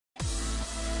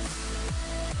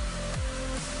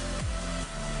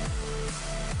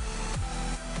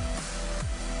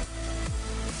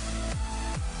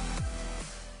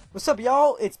What's up,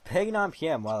 y'all? It's Peg 9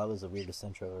 p.m. Wow, that was the weirdest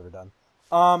intro I've ever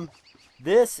done.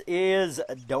 This is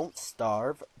Don't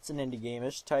Starve. It's an indie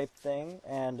game-ish type thing,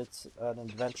 and it's an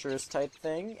adventurous type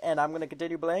thing, and I'm gonna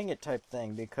continue playing it type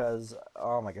thing because,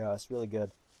 oh my god, it's really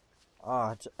good.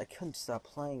 I couldn't stop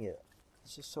playing it.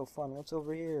 It's just so fun. What's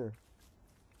over here?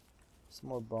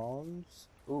 Some more bones.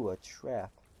 Ooh, a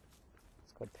trap.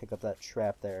 Let's go pick up that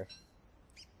trap there.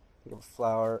 Pick up a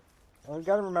flower. And we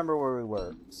gotta remember where we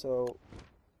were. So,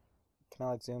 can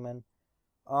I like zoom in?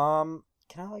 Can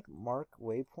I like mark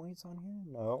waypoints on here?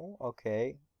 No?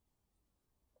 Okay.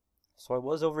 So I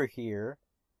was over here.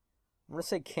 I'm gonna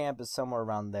say camp is somewhere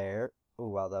around there. Oh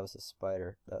wow, that was a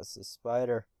spider. That's a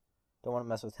spider. Don't want to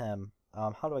mess with him.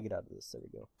 How do I get out of this? There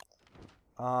we go.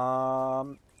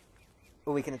 Oh,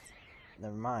 we can...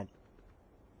 Never mind.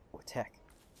 Oh, attack.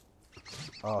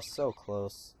 Oh, so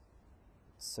close.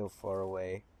 So far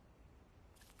away.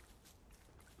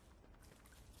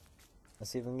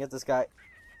 Let's see if we can get this guy.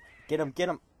 Get him, get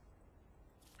him.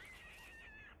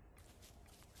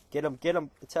 Get him, get him.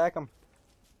 Attack him.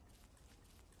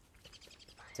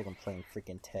 It's like I'm playing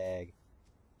freaking tag.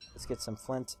 Let's get some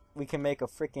flint. We can make a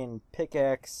freaking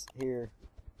pickaxe here.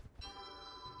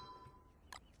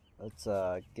 Let's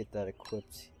get that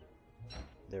equipped.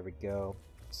 There we go.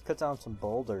 Let's cut down some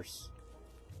boulders.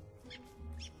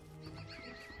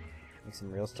 Make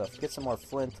some real stuff. Get some more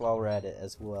flint while we're at it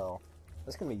as well.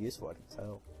 That's gonna be useful, I can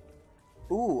tell.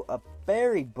 Ooh, a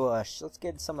berry bush. Let's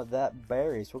get some of that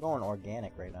berries. We're going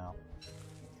organic right now.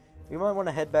 We might want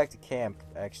to head back to camp,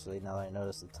 actually, now that I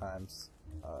notice the time's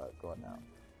going out.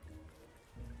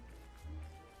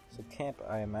 So camp,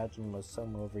 I imagine, was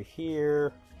somewhere over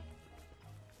here.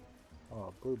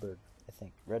 Oh, bluebird, I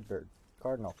think. Redbird.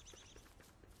 Cardinal.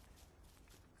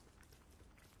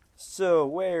 So,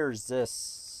 where's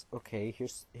this? Okay,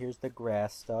 here's the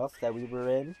grass stuff that we were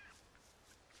in.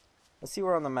 Let's see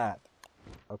where on the map.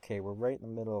 Okay, we're right in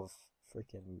the middle of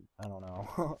freaking... I don't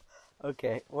know.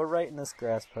 Okay, we're right in this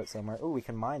grass part somewhere. Oh, we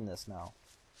can mine this now.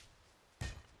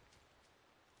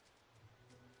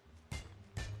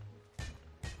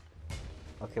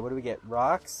 Okay, what do we get?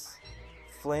 Rocks,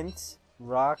 flint,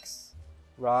 rocks,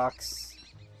 rocks,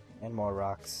 and more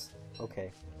rocks.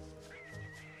 Okay.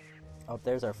 Oh,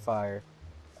 there's our fire.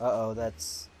 Uh-oh,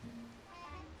 that's...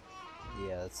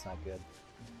 Yeah, that's not good.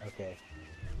 Okay.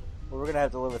 Well, we're gonna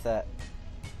have to live with that.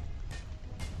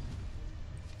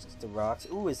 Just the rocks.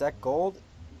 Ooh, is that gold?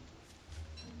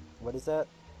 What is that?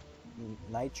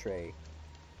 Nitrate.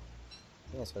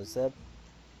 I think that's what it said.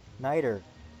 Niter.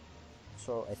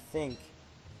 So I think...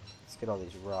 Let's get all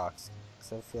these rocks.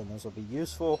 Because I have a feeling those will be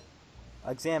useful.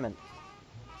 Examine.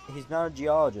 He's not a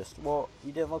geologist. Well,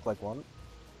 he didn't look like one,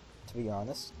 to be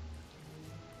honest.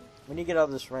 We need to get out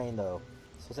of this rain, though.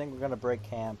 So I think we're gonna break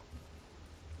camp.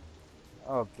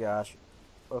 Oh gosh.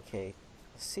 Okay.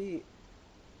 Let's see.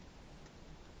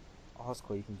 Oh, that's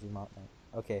cool. You can zoom out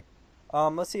now. Okay.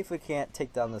 Let's see if we can't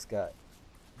take down this guy.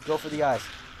 Go for the eyes.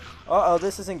 Uh-oh,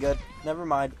 this isn't good. Never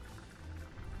mind.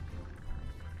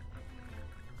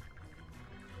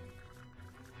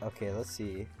 Okay, let's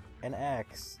see. An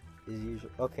axe is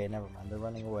usually... Okay, never mind. They're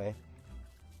running away.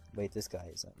 Wait, this guy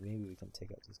isn't. Maybe we can take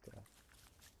out this guy.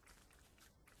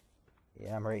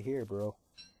 Yeah, I'm right here, bro.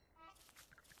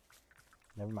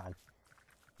 Never mind.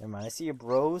 Never mind. I see your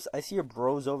bros. I see your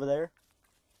bros over there.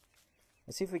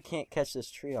 Let's see if we can't catch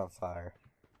this tree on fire.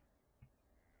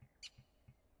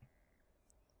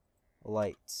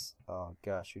 Lights. Oh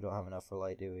gosh, we don't have enough for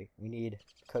light, do we? We need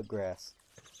cut grass.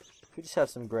 We just have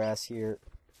some grass here.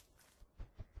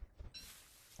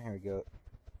 Here we go.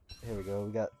 Here we go.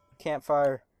 We got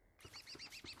campfire.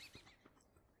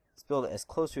 Let's build it as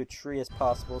close to a tree as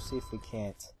possible. See if we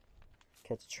can't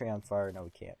catch a tree on fire. No, we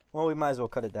can't. Well, we might as well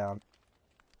cut it down.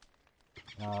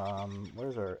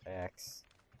 Where's our axe?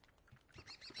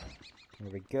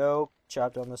 Here we go.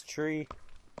 Chop down this tree.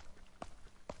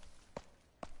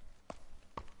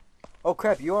 Oh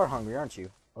crap, you are hungry, aren't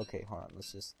you? Okay, hold on.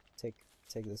 Let's just take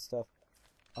this stuff.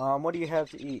 What do you have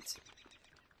to eat?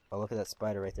 Oh, look at that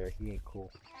spider right there. He ain't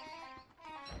cool.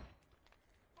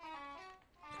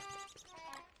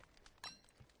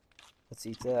 Let's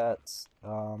eat that.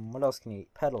 What else can you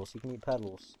eat? Petals. You can eat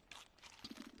petals.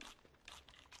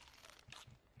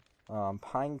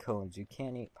 Pine cones. You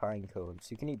can't eat pine cones.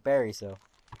 You can eat berries, though.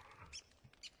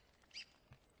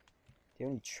 Do you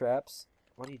have any traps?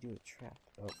 What do you do with trap?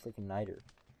 Oh, freaking niter.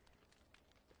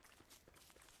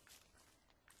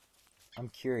 I'm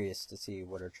curious to see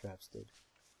what our traps did.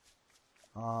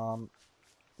 I'm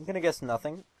gonna guess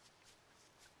nothing.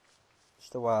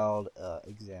 Just a wild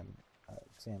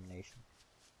examination.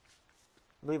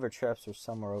 I believe our traps are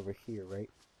somewhere over here, right?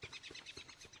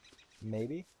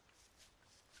 Maybe?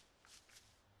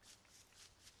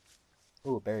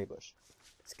 Ooh, a berry bush.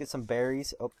 Let's get some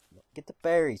berries. Oh, get the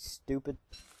berries, stupid.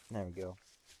 There we go.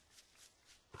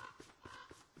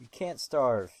 You can't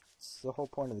starve. It's the whole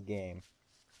point of the game.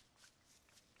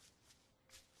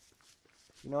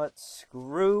 You know what?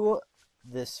 Screw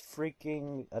this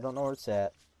freaking... I don't know where it's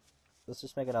at. Let's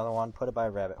just make another one. Put it by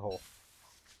a rabbit hole.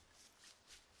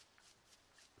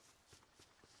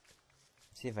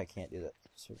 See if I can't do that.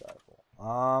 Survival.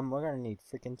 We're gonna need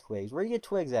freaking twigs. Where do you get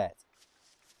twigs at?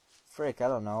 Frick, I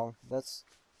don't know. That's...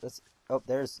 Oh,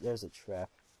 there's a trap.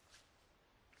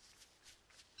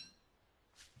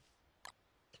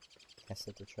 I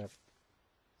set the trap.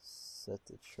 Set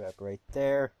the trap right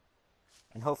there.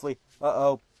 And hopefully...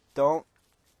 Uh-oh. Don't.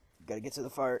 Gotta get to the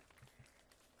fire.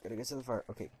 Gotta get to the fire.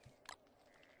 Okay.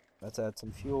 Let's add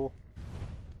some fuel.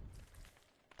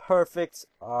 Perfect.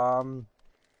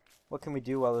 What can we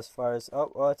do while this fire is...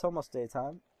 Oh, well, it's almost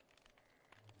daytime.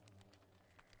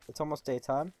 It's almost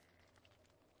daytime.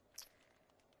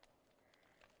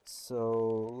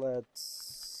 So,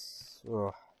 let's...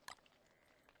 Ugh.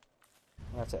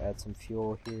 I have to add some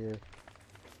fuel here.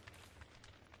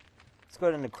 Let's go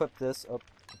ahead and equip this. Oh,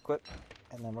 equip.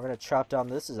 And then we're going to chop down.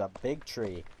 This is a big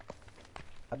tree.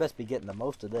 I best be getting the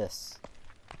most of this.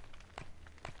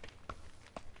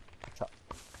 Chop.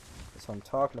 That's what I'm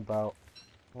talking about.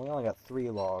 We only got 3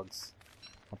 logs.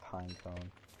 A pine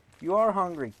cone. You are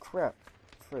hungry. Crap.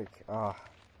 Frick. Ah.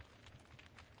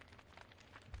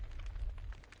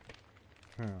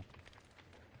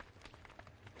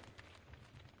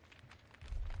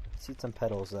 Let's eat some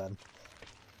petals then.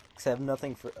 Because I have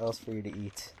nothing else for you to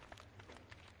eat.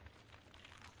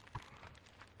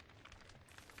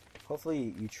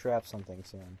 Hopefully you trap something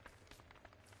soon.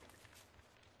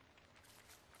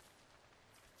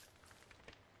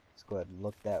 Let's go ahead and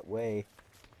look that way.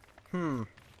 Oh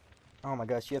my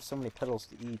gosh, you have so many petals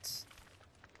to eat.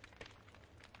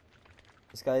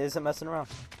 This guy isn't messing around.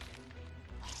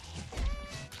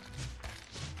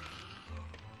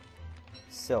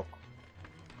 Silk.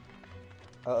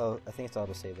 Uh-oh, I think it's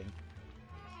auto-saving.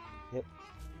 Yep.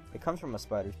 It comes from a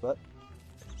spider's butt.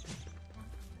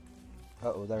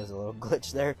 Uh-oh, there's a little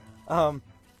glitch there.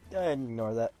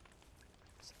 Ignore that.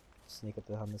 Sneak up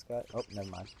behind this guy. Oh, never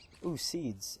mind. Ooh,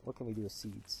 seeds. What can we do with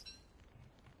seeds?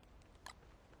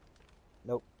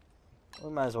 Nope. We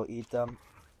might as well eat them.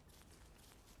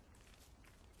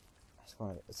 I just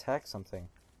want to attack something.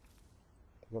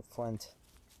 Pick up flint.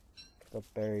 Pick up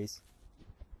berries.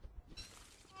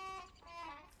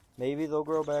 Maybe they'll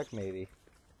grow back, maybe.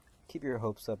 Keep your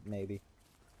hopes up, maybe.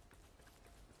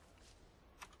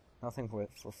 Nothing for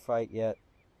fight yet.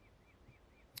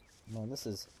 Man, this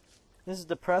is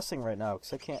depressing right now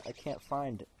because I can't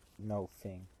find no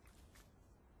thing.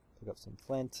 Pick up some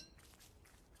flint.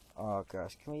 Oh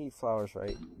gosh, can we eat flowers?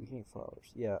 Right? We can eat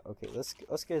flowers. Yeah. Okay. Let's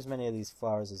get as many of these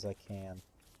flowers as I can.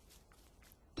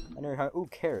 I never had. Ooh,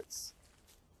 carrots.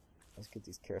 Let's get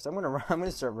these carrots. I'm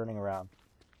gonna start running around.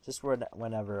 Just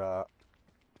whenever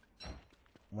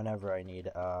I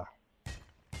need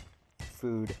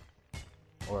food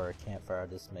or a campfire,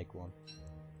 just make one.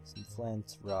 Some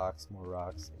flint, rocks, and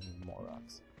more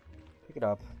rocks. Pick it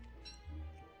up.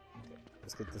 Okay,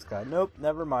 let's get this guy. Nope,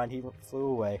 never mind. He flew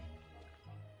away.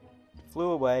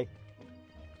 Flew away.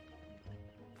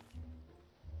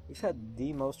 We've had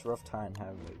the most rough time,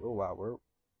 haven't we? Oh wow,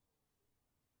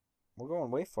 we're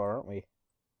going way far, aren't we?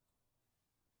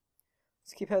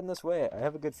 Let's keep heading this way. I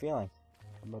have a good feeling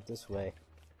about this way.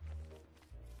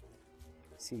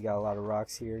 See, you got a lot of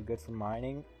rocks here. Good for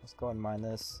mining. Let's go and mine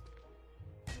this.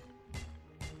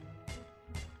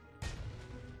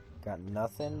 Got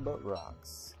nothing but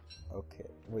rocks. Okay.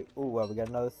 Wait. Ooh, well, we got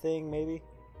another thing, maybe?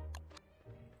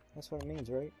 That's what it means,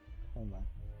 right? Never mind.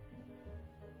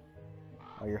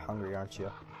 Oh, you're hungry, aren't you?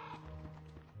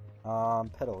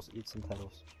 Petals. Eat some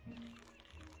petals.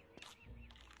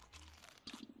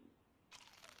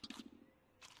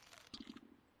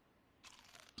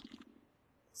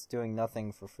 It's doing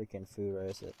nothing for freaking food, or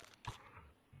is it?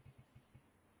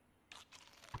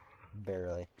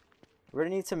 Barely. We're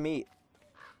gonna need some meat.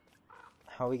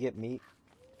 How we get meat?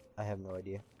 I have no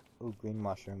idea. Ooh, green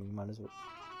mushroom. We might as well.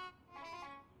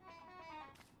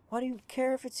 Why do you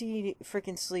care if it's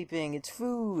freaking sleeping? It's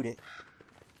food!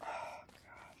 Oh,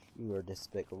 gosh. You are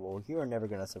despicable. You are never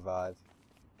gonna survive.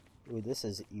 Ooh, this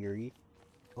is eerie.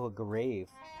 Oh, a grave.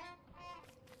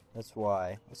 That's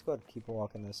why. Let's go ahead and keep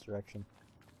walking this direction.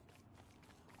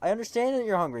 I understand that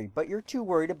you're hungry, but you're too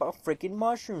worried about freaking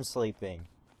mushroom sleeping.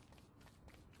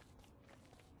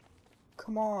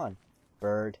 Come on.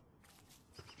 Bird.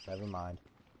 Never mind.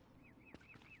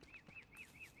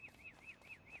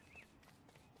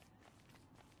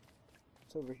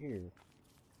 It's over here.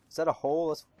 Is that a hole?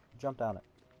 Let's jump down it.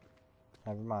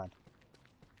 Never mind.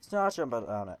 Let's not jump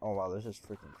down it. Oh wow, there's just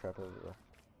freaking crap everywhere.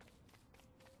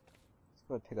 Let's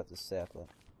go ahead and pick up this sapling.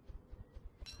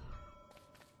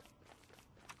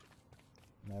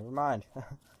 Never mind.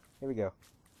 Here we go.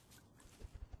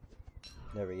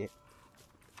 There we go.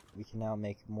 We can now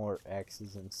make more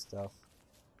axes and stuff.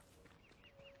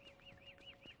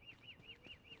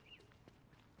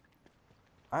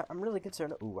 I'm really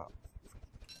concerned. Ooh, wow.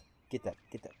 Get that,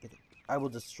 get that, get it. I will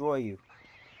destroy you.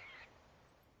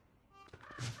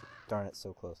 Darn it,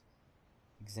 so close.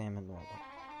 Examine the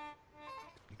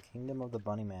Kingdom of the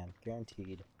Bunny Man.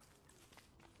 Guaranteed.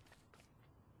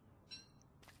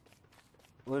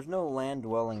 Well, there's no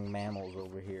land-dwelling mammals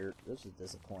over here. This is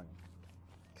disappointing.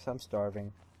 Because I'm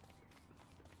starving.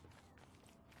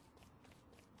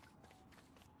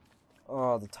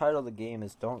 Oh, the title of the game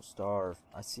is Don't Starve.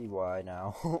 I see why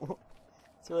now.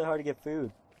 It's really hard to get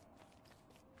food.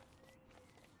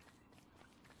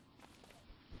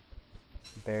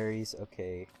 Berries,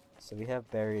 okay. So we have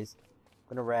berries.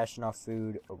 I'm gonna ration off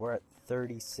food. We're at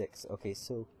 36. Okay,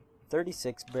 so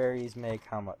 36 berries make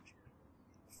how much?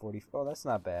 40. Oh, that's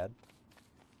not bad.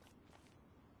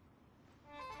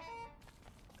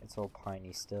 It's all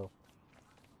piney still.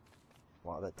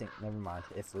 Wow, that thing, never mind.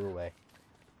 It flew away.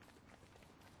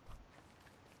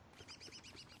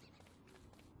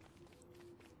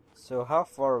 So how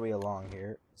far are we along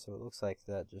here? So it looks like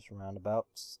that just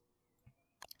roundabouts.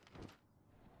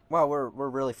 Wow, we're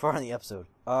really far in the episode.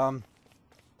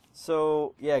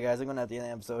 So yeah, guys, I'm gonna have to end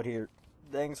the episode here.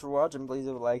 Thanks for watching. Please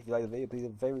leave a like if you like the video. Please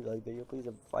leave a favorite if you like the video. Please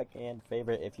leave a like and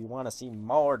favorite if you want to see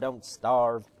more. Don't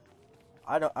starve.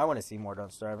 I want to see more.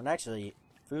 Don't starve. And actually,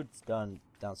 food's done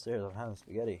downstairs. I'm having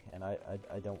spaghetti, and I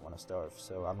don't want to starve.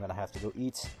 So I'm gonna have to go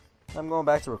eat. I'm going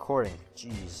back to recording.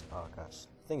 Jeez. Oh gosh,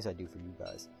 things I do for you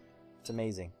guys. It's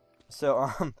amazing.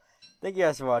 So thank you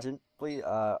guys for watching. Please,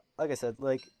 like I said,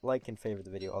 like and favorite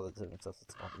the video, all the different stuff.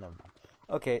 That's never mind.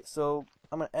 Okay, so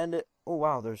I'm gonna end it. Oh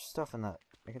wow, there's stuff in that.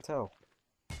 I can tell.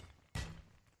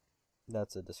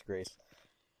 That's a disgrace.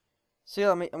 So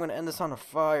yeah, I'm gonna end this on a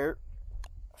fire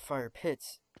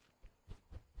pit.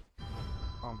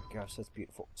 Oh my gosh, that's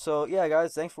beautiful. So yeah,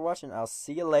 guys, thanks for watching. I'll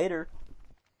see you later.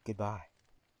 Goodbye.